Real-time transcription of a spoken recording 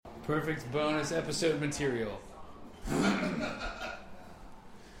Perfect bonus episode material.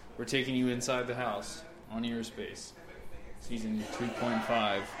 We're taking you inside the house on Earspace, season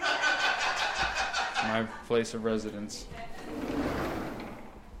 2.5, my place of residence.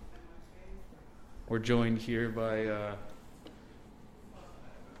 We're joined here by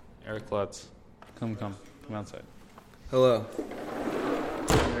Eric Lutz. Come outside. Hello.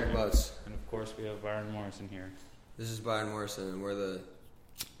 I'm Eric Lutz. And of course we have Byron Morrison here. This is Byron Morrison, and we're the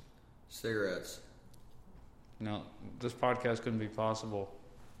cigarettes. No, this podcast couldn't be possible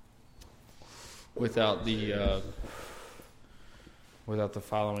without the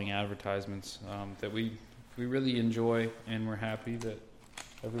following advertisements that we really enjoy, and we're happy that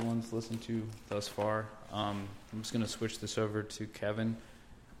everyone's listened to thus far. I'm just going to switch this over to Kevin,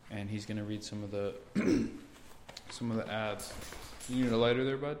 and he's going to read some of the ads. You need a lighter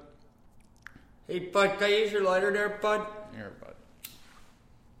there, bud? Hey, bud, can I use your lighter there, bud? Here, bud.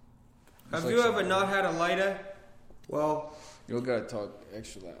 Have you ever not had a lighter? Well, You don't gotta talk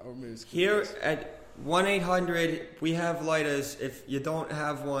extra loud. Or maybe here at 1-800, we have lighters. If you don't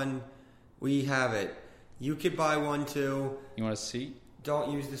have one, we have it. You could buy one too. You want a seat?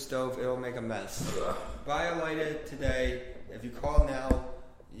 Don't use the stove, it'll make a mess. Buy a lighter today. If you call now,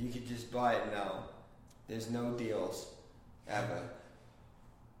 you could just buy it now. There's no deals, ever.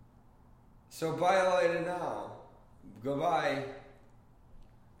 So buy a lighter now. Goodbye.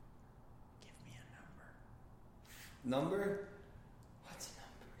 Give me a number. Number? What's a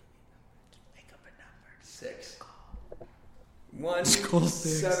number? Make up a number. 6. Call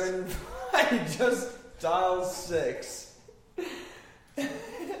 6. 7. I just dialed 6.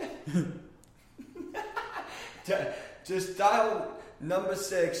 Just dial number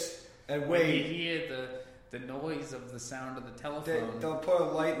 6 and When you wait. hear the noise of the sound of the telephone. They'll put a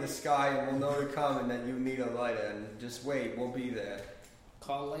light in the sky and we'll know to come and that you need a lighter, and just wait, we'll be there.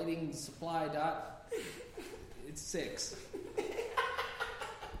 Call lighting supply dot. It's 6.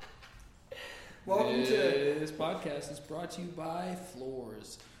 Welcome to This podcast is brought to you by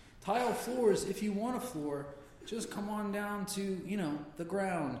Floors. Tile floors. If you want a floor, just come on down to, the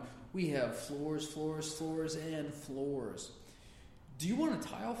ground. We have floors, and floors. Do you want a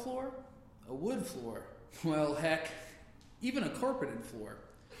tile floor? A wood floor? Well, heck, even a carpeted floor.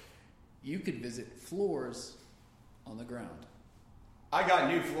 You could visit Floors on the ground. I got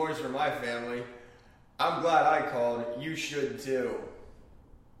new floors for my family. I'm glad I called. You should too.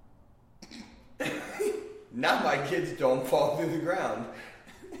 Now my kids don't fall through the ground.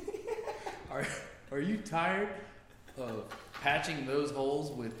 Are you tired of patching those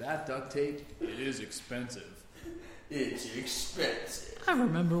holes with that duct tape? It is expensive. It's expensive. I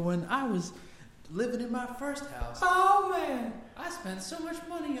remember when I was living in my first house. Oh man. I spent so much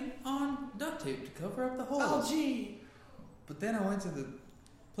money on duct tape to cover up the holes. Oh gee. But then I went to the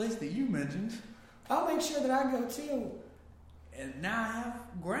place that you mentioned, I'll make sure that I go too. and now I have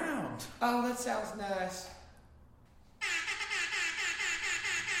ground. Oh, that sounds nice.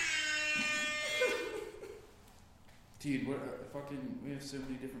 Dude, we have so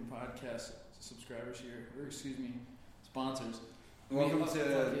many different podcast subscribers here, or sponsors. Welcome We to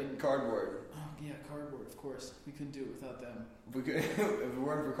have Cardboard. Oh yeah, Cardboard, of course. We couldn't do it without them. If it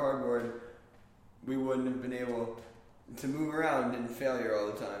weren't for Cardboard, we wouldn't have been able to move around in failure all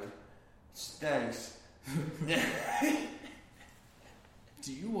the time. Thanks.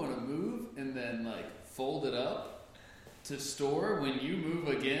 Do you want to move and then fold it up to store when you move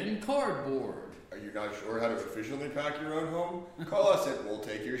again? Cardboard. Are you not sure how to efficiently pack your own home? Call us and we'll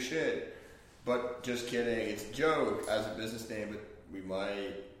take your shit. But just kidding, it's a joke as a business name, but we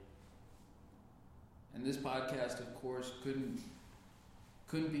might. And this podcast, of course, couldn't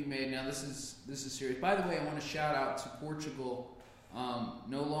be made. Now this is serious. By the way, I want to shout out to Portugal.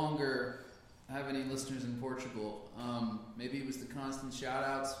 No longer have any listeners in Portugal. Maybe it was the constant shout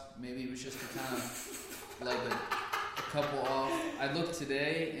outs. Maybe it was just a kind of a couple off. I looked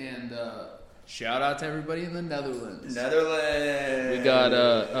today and shout out to everybody in the Netherlands. Netherlands. We got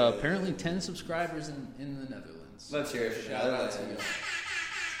apparently 10 subscribers in the Netherlands. Let's hear it for Shout out Netherlands. to you.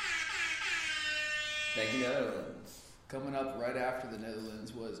 Thank you, Netherlands. Coming up right after the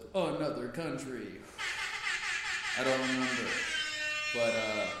Netherlands was another country. I don't remember. But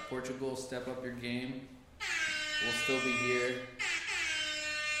Portugal, step up your game. We'll still be here.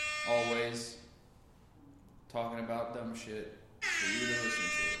 Always. Talking about dumb shit for you to listen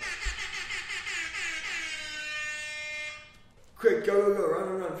to. Quick, go,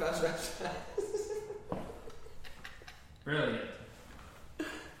 run, fast. Brilliant.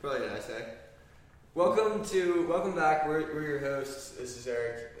 Brilliant, I say. Welcome back. We're your hosts. This is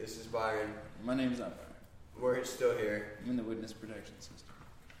Eric. This is Byron. My name's not Byron. We're still here. I'm in the witness protection system.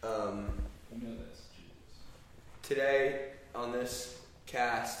 You know this. Today, on this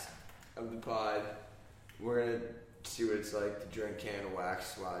cast of the pod, we're going to see what it's like to drink candle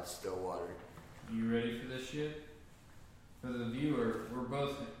wax while it's still water. You ready for this shit? For the viewer, we're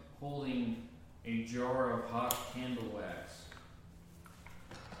both holding a jar of hot candle wax.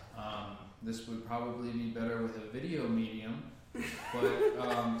 This would probably be better with a video medium,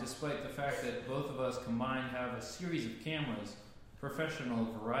 but despite the fact that both of us combined have a series of cameras, professional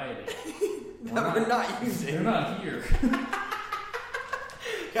variety. We're not using. They're not here.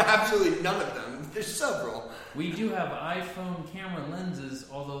 Absolutely none of them. There's several. We do have iPhone camera lenses,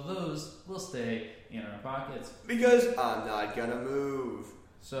 although those will stay in our pockets. Because I'm not gonna move.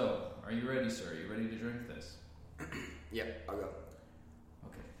 So, are you ready, sir? Are you ready to drink this? Yep, I'll go.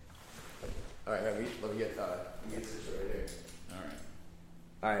 Okay. Alright, let me get this right here. Alright.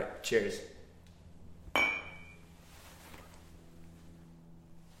 Alright, cheers.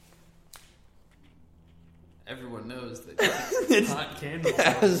 Everyone knows that hot candles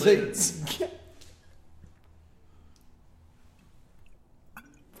have lids.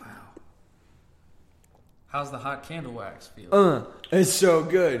 Wow. How's the hot candle wax feel? It's so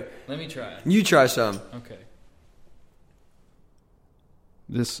good. Let me try it. You try some. Okay.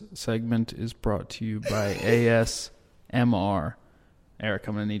 This segment is brought to you by ASMR. Eric,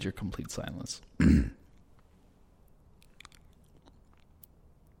 I'm going to need your complete silence.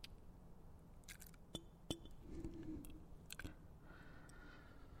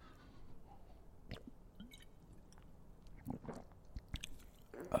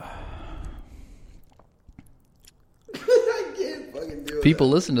 I can't fucking do it. People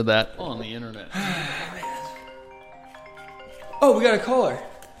listen to that on the internet. Oh, we got a caller.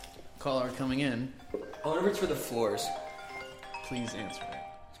 Caller coming in. I wonder if it's for the floors. Please answer it.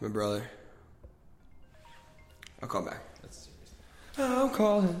 It's my brother. I'll call back. That's serious. I'll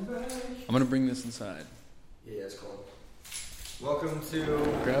call him back. I'm going to bring this inside. Yeah, it's cold. Welcome to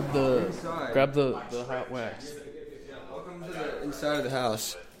Grab the inside. hot wax. Welcome to the inside of the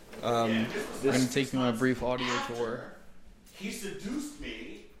house. We're going to take you on a brief audio tour. He seduced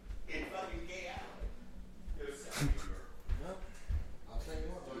me in fucking gay hours. I'll tell you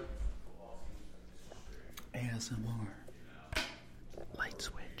what, ASMR. Light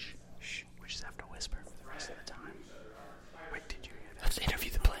switch. Shh. We just have to whisper for the rest of the time. Wait, did you hear that? Let's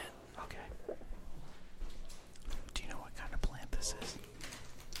interview the plant. Okay. Do you know what kind of plant this is?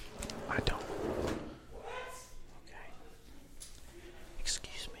 I don't. Okay.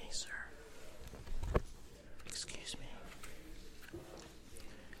 Excuse me, sir. Excuse me.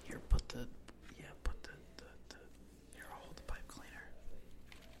 Here, put the here, I'll hold the pipe cleaner.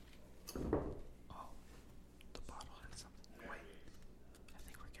 Oh, the bottle had something. Wait, I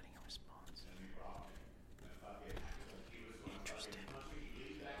think we're getting a response. Interested.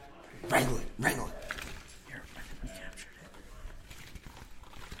 Wrangle it. Here, we captured it.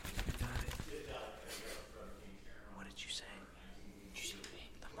 We got it. What did you say? Did you see me?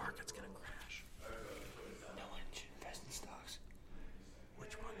 The market's gonna crash. No one should invest in stocks.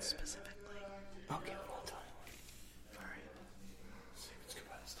 Which one specifically? Okay, I'll tell you. Alright. See what's good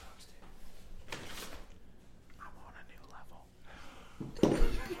about the stocks, dude. I'm on a new level.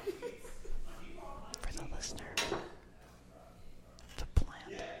 For the listener, the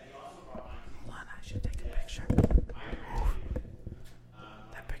plant. Hold on, I should take a picture.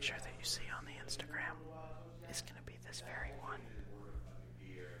 That picture that you see on the Instagram is going to be this very one.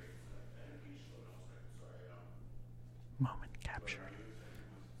 Moment captured.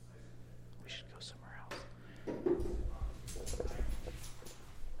 We should go somewhere else.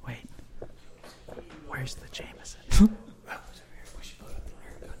 Wait. Where's the Jameson? We should put up the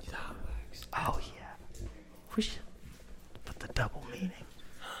Nerf gun. The hot wax. Oh yeah. We should put the double meaning.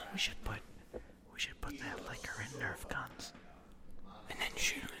 We should put that liquor in Nerf guns. And then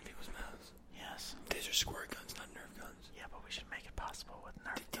shoot them in people's mouths. Yes. These are squirt guns, not Nerf guns. Yeah, but we should make it possible with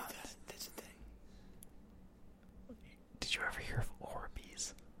Nerf Do guns. that. That's the thing. Did you ever hear of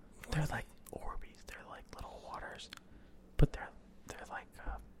Orbeez? They're like Orbeez. They're like little waters, but they're like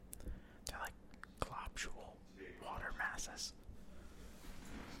globule water masses.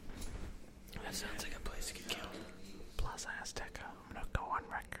 That sounds like a place to get killed. Plaza Azteca. I'm gonna go on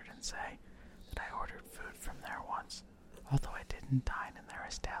record and say that I ordered food from there once. Although I didn't dine in their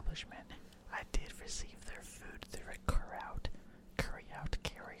establishment, I did receive their food through a carry-out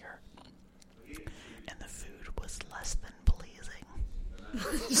carrier. And the food was less than pleasing. Do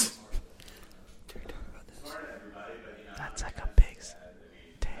we talk about this? That's like a pig's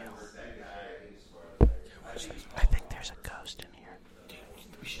tail. I think there's a ghost in here.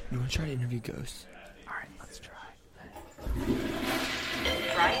 You want to try to interview ghosts? Alright, let's try.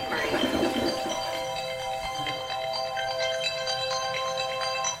 Right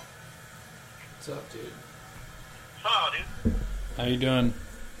you doing?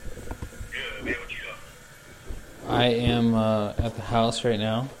 Good, man. What you doing? I am at the house right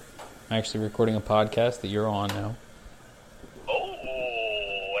now. I'm actually recording a podcast that you're on now. Oh,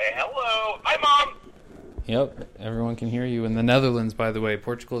 hello. Hi, Mom. Yep, everyone can hear you in the Netherlands, by the way.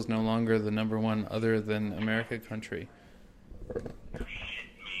 Portugal is no longer the number one other than America country.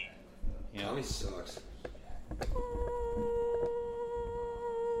 Tommy sucks.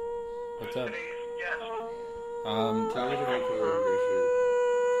 What's up? Yes. Tommy's a Vancouver.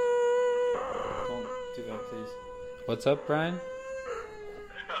 Don't do that, please. What's up, Brian?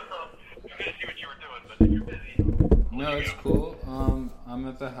 I was going to see what you were doing, but you're busy. No, it's cool. I'm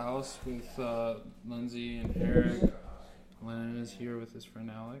at the house with Lindsay and Eric. Lennon is here with his friend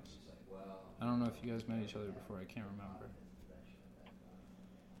Alex. I don't know if you guys met each other before. I can't remember.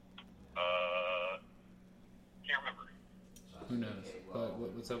 Can't remember. Who knows? But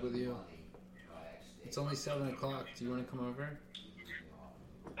what's up with you? It's only 7 o'clock. Do you want to come over?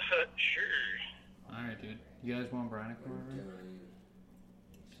 Sure. All right, dude. You guys want Brian to come over?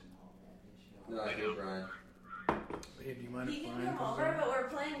 No, I do, Brian. Hey, do you mind He if can Brian come comes over, over? but we're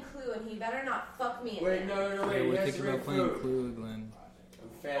playing Clue, and he better not fuck me. Wait, no, Hey, wait. we're You have to thinking bring about playing food. Clue, Glenn. I'm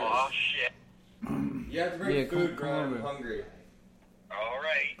finished. Oh, shit. You have to bring Yeah, food, come Brian. over. I'm hungry. All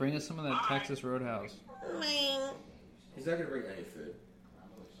right. Bring us some of that Texas Roadhouse. He's not gonna bring any food.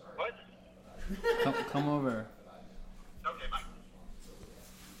 What? Come over. Okay, bye.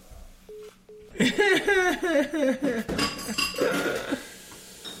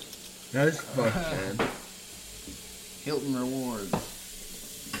 That's fucked, man. Hilton Rewards.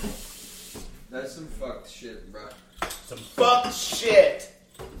 That's some fucked shit, bro. Some fuck shit.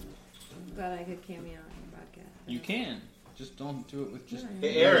 Glad I could cameo on your podcast. You can. Just don't do it with just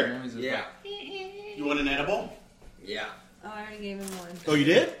Hey, Eric. noises. Yeah. You want an edible? Yeah. Oh, I already gave him one. Oh, you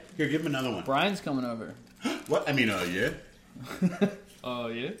did? Here, give him another one. Brian's coming over. What? I mean, yeah. Oh,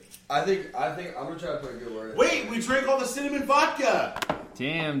 yeah? I think I'm gonna try to put a good word in. Wait, we drank all the cinnamon vodka.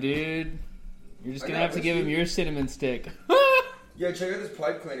 Damn, dude. You're just I gonna got have to this, give him dude. your cinnamon stick. Yeah, check out this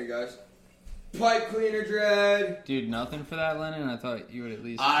pipe cleaner, guys. Pipe cleaner dread. Dude, nothing for that, Lennon. I thought you would at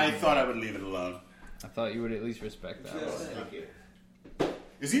least. I thought I would leave it alone. I thought you would at least respect that. Yes. Thank you.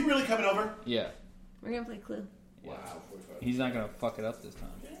 Is he really coming over? Yeah. We're gonna play Clue. Yeah. He's not gonna fuck it up this time.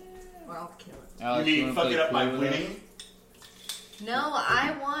 Or I'll kill it. Alex, you mean wanna fuck play it up by Clue with us? winning? No,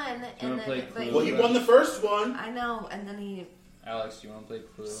 I won, and wanna then play but Clue? Well, he won the first one. I know, and then he Alex, do you want to play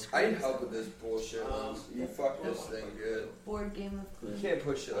Clue? I need help with this bullshit, Lance. You fucked this thing good. board game of Clue. You can't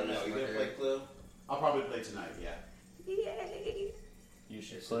put shit like this in my hair. Clue? I'll probably play tonight, yeah. Yay! You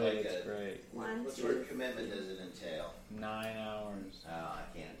should It's play. like It's a- great. One, What sort two. of commitment does it entail? 9 hours. Oh, I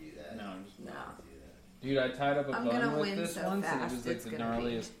can't do that. No, I'm just No. Dude, I tied up a I'm bun gonna with win this so once, and it fast, was like it's the gonna be-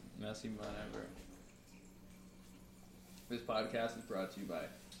 gnarliest, messy bun ever. This podcast is brought to you by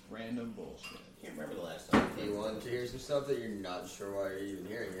Random Bullshit. I can't remember the last time. You want to hear some stuff that you're not sure why you're even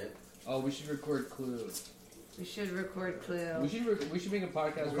hearing it. Oh, we should record Clue. We should record Clue We should make a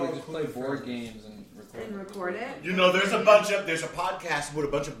podcast We'll where we call just it play Clue board Friends. games and record. and record it. You know, there's a podcast with a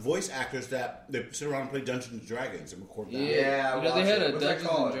bunch of voice actors that they sit around and play Dungeons and Dragons and record that. Yeah, you know they watch had it. a What's that Dungeons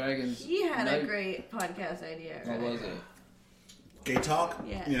called? and Dragons. He had a night- great podcast idea. What was it? Gay talk?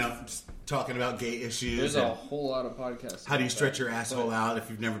 Yes. You know, just talking about gay issues. There's a and whole lot of podcasts. how do you about stretch that, your asshole but out if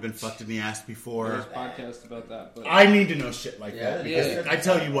you've never been fucked in the ass before? There's podcasts about that, but I need to know shit like Yeah, that because yeah. I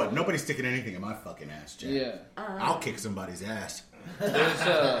tell you what, nobody's sticking anything in my fucking ass, Jack. yeah, I'll kick somebody's ass. there's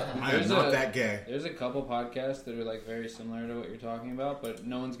I am not that gay. There's a couple podcasts that are like very similar to what you're talking about, but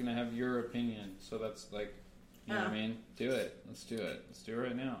no one's gonna have your opinion. So that's like, you know what I mean? Do it. Let's do it. Let's do it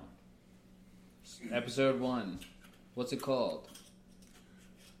right now. Episode 1. What's it called?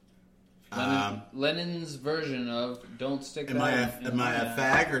 Lennon's version of "Don't Stick That." Am I in a my ass.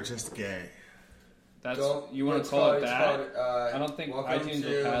 fag or just gay? That's Don't- you want it's to call it it's that? called, I don't think welcome iTunes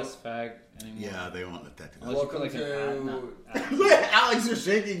to- will pass fag anymore. Yeah, they won't let that do Unless you put Welcome like an ad, to- Look, Alex, you're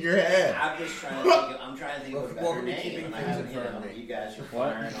shaking your head. I'm just trying to think. I'm trying to think of a better Welcome to name. keeping and I things in haven't, front of me. You guys are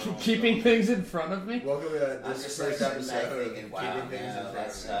What? firing on all Keeping things in front of me? Welcome to I'm this just first like episode sitting back of thinking, wow, Keeping Things in no, Front that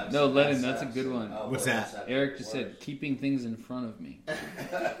of sucks. No, Lennon, That that's a sucks. good one. Oh, What's well, that? that's Eric just worse. said keeping things in front of me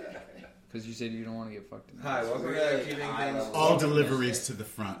because you said you don't want to get fucked in the Hi, ass. welcome to Really Keeping high Things. level. All deliveries to the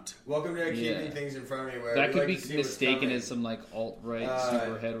front. Welcome to Yeah. Keeping Things in Front of Me. Where That we could like be to see what's mistaken coming. as some like alt-right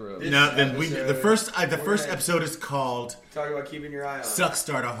super hetero. this- No, then the episode, first we're gonna- episode is called Talk about keeping your eye on. "Suck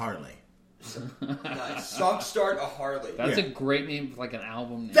Start a Harley." Nice. Suck Start a Harley. That's Yeah. a great name for like an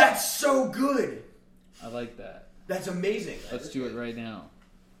album name. That's so good. I like that. That's amazing. Let's do it right now.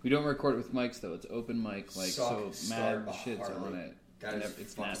 We don't record it with mics though. It's open mic, like Suck so Start mad a shit's Harley. on it. That And is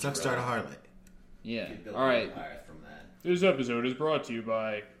it's fucking natural. Suck Start a Harley. Yeah. You could build All right. an empire from that. This episode is brought to you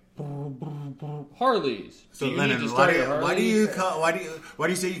by Harleys. So Do you Lennon, need to start a Harley? why do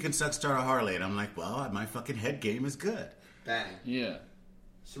you say you can start a Harley? And I'm like, well, my fucking head game is good. Bang. Yeah.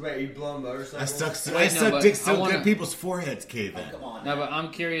 So wait, are you blowing motorcycles? Wait, I suck but dick I so wanna- good people's foreheads cave in. Come on. No, but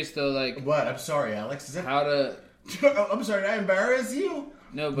I'm curious though, like What? I'm sorry, Alex. Is that? how to. Oh, I'm sorry. Did I embarrass you?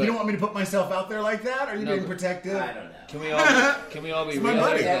 No, You but don't want me to put myself out there like that? Are you No, being but- protective? I don't know. can we all be It's my real?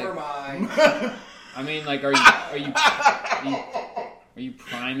 buddy. Like, Never mind. I mean, like, are you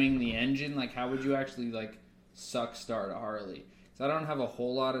priming the engine? Like, how would you actually like start a Harley? Because I don't have a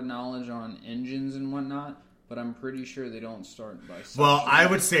whole lot of knowledge on engines and whatnot, but I'm pretty sure they don't start by. Suction. Well, I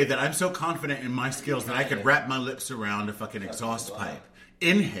would say that I'm so confident in my skills that I could wrap my lips around a fucking exhaust pipe,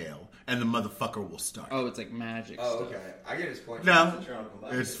 inhale, and the motherfucker will start. Oh, it's like magic. Oh, stuff. okay. I get his point. No, Internal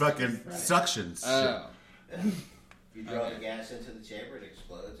combustion. it's fucking Right. suctions. Oh, If you draw Okay. the gas into the chamber, it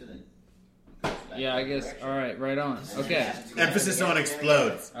explodes and then goes back yeah. I the guess. direction. All right. Right on. Okay. Emphasis on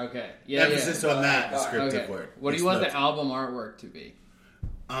explodes. Okay. Yeah. Emphasis on that descriptive Okay. word. What do you want the Explodes. album artwork to be?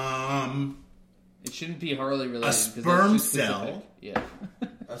 It shouldn't be Harley related. 'cause that's sperm just cell. specific. Yeah.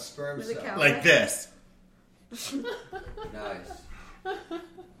 A sperm With a cell. cow. like this. Nice.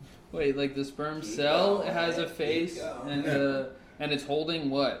 Wait, like the sperm Keep cell going, has a keep face going. and it's holding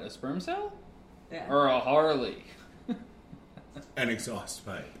what? A sperm cell Yeah. or a Harley? An exhaust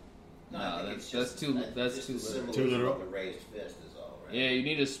pipe. No, I No, think that's- it's that's just- too- that's that's just too the literal. symbolism Too literal? of a raised fist is all, right? Yeah, you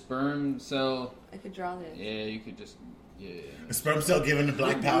need a sperm cell. I could draw this. Yeah, you could just. Yeah. A sperm cell given the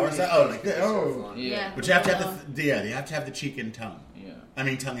black powers. Oh, like that. Oh. Yeah. But you have to have you have to have the cheek and tongue. Yeah. I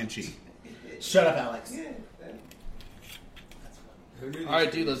mean, tongue and cheek. Shut up, Alex. All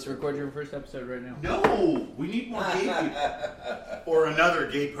right, dude. Let's record your first episode right now. No, we need more gay people. Or another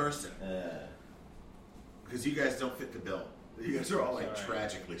gay person. Because you guys don't fit the bill. You guys are all like Sorry.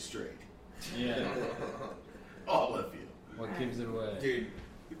 tragically straight. Yeah. All of you. What gives it away? Dude,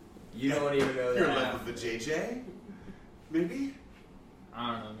 you don't even know You're that. in love with the JJ? Maybe?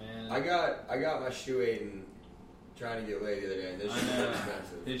 I don't know, man. I got my shoe eaten trying to get laid the other day, and this I shit know. was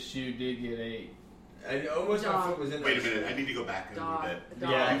expensive. This shoe did get ate. And almost my Dog. foot was in Wait a that minute, shoe. I need to go back a little Dog. bit.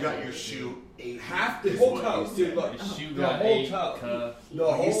 Dog. Yeah. You got your shoe 8. Half the is whole what toe, you dude. said. Look, The shoe the got whole ate. toe. Cuh. The You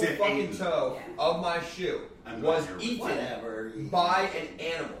whole said fucking eaten. toe Yeah. of my shoe I'm was not eaten Whatever. by an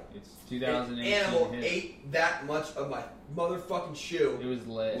animal. It's An 2018. animal hit. ate that much of my motherfucking shoe. It was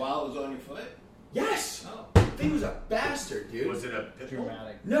lit. While it was on your foot? Yes! Oh. The thing was a bastard, dude. Was it a pit bull?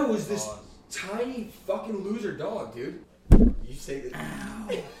 Dramatic. No, it was this Pause. tiny fucking loser dog, dude. You say that.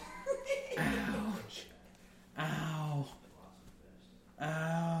 Ouch. Ow.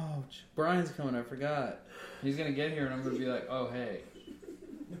 Ouch. Brian's coming, I forgot. He's gonna get here and I'm gonna be like, oh hey.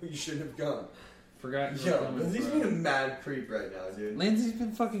 No, you shouldn't have gone. Forgot you were Yo, coming. Lindsay's bro. being a mad creep right now, dude. Lindsay's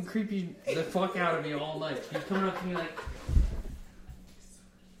been fucking creepy the fuck out of me all night. She's coming up to me like.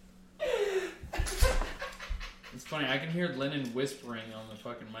 It's funny, I can hear Lennon whispering on the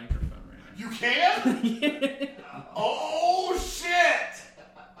fucking microphone right You can? now. Oh, shit!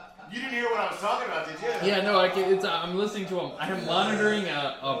 You didn't hear what I was talking about, did you? Yeah, no, I'm listening to him. I'm monitoring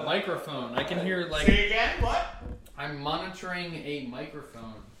a microphone. I can hear like. Say again? What? I'm monitoring a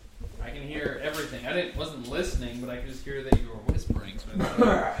microphone. I can hear everything. Wasn't listening, but I could just hear that you were whispering.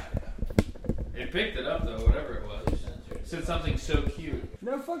 So it picked it up though, whatever it was. It said something so cute.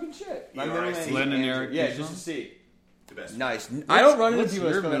 No fucking shit. My middle name- Lennon Eric Yeah, Guzman? just a C. The best. Nice. I don't run into what's people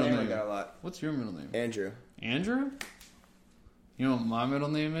that your spell my middle name like name? that a lot. What's your middle name? Andrew. Andrew? You know what my middle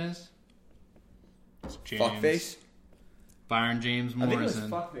name is? It's James. Fuckface? Byron James Morrison.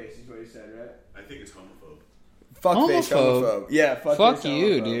 fuckface is what he said, right? I think it's homophobe. Fuckface, Homophobe? homophobe. Yeah, fuckface, Fuck you,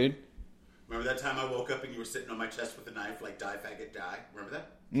 homophobe. dude. Remember that time I woke up and you were sitting on my chest with a knife, like die, faggot, die? Remember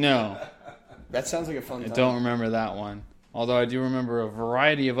that? No, That sounds like a fun I time. don't remember that one. Although I do remember a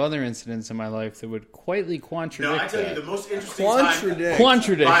variety of other incidents in my life that would quietly contradict No, I tell that. you, the most interesting Contradict.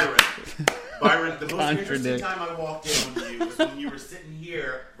 Contradict. Byron, the most interesting Contradict. time I walked in on you was when you were sitting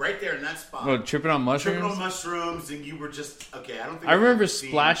here, right there in that spot. What, tripping on mushrooms? Tripping on mushrooms, and you were just, okay, I don't think I I've remember ever seen-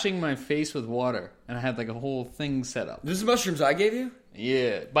 splashing my face with water, and I had like a whole thing set up. This is mushrooms I gave you?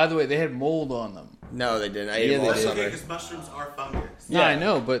 Yeah. By the way, they had mold on them. No, they didn't. I ate them they all That's did. okay, summer. because mushrooms are fungus. Yeah, Yeah. I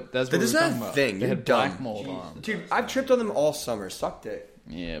know, but that's what That we're is not talking a about. thing. They You're had black dumb. mold on them. Dude, I've tripped on them all summer. Sucked it.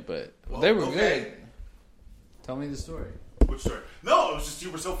 Yeah, but Well, they were okay. good. Tell me the story. Which story? No, it was just you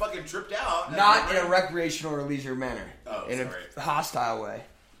were so fucking tripped out. Not in a recreational or leisure manner. Oh, in sorry. a hostile way.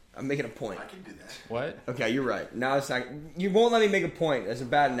 I'm making a point. I can do that. What? Okay, you're right. Now it's not. You won't let me make a point. That's a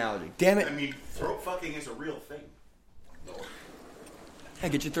bad analogy. Damn it. I mean, throat fucking is a real thing. Hey,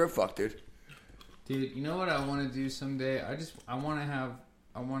 get your throat fucked, dude. Dude, you know what I want to do someday? I want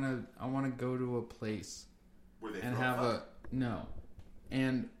to go to a place Where they and throw have fuck?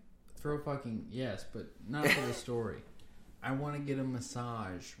 and throw fucking yes, but not for the story. I want to get a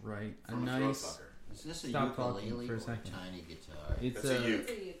massage, right? From a a nice. throat fucker. Is this a Stop talking ukulele for a or second. a tiny guitar? It's That's a uke.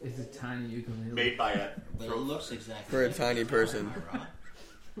 It's a tiny ukulele. Made by a But it throat looks fucker. exactly For a like tiny guitar, person. am I wrong?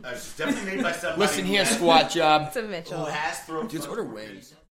 It's definitely made by somebody Listen who here, has- squat job. It's a Mitchell. Who has throat Dude, fucker. order wings.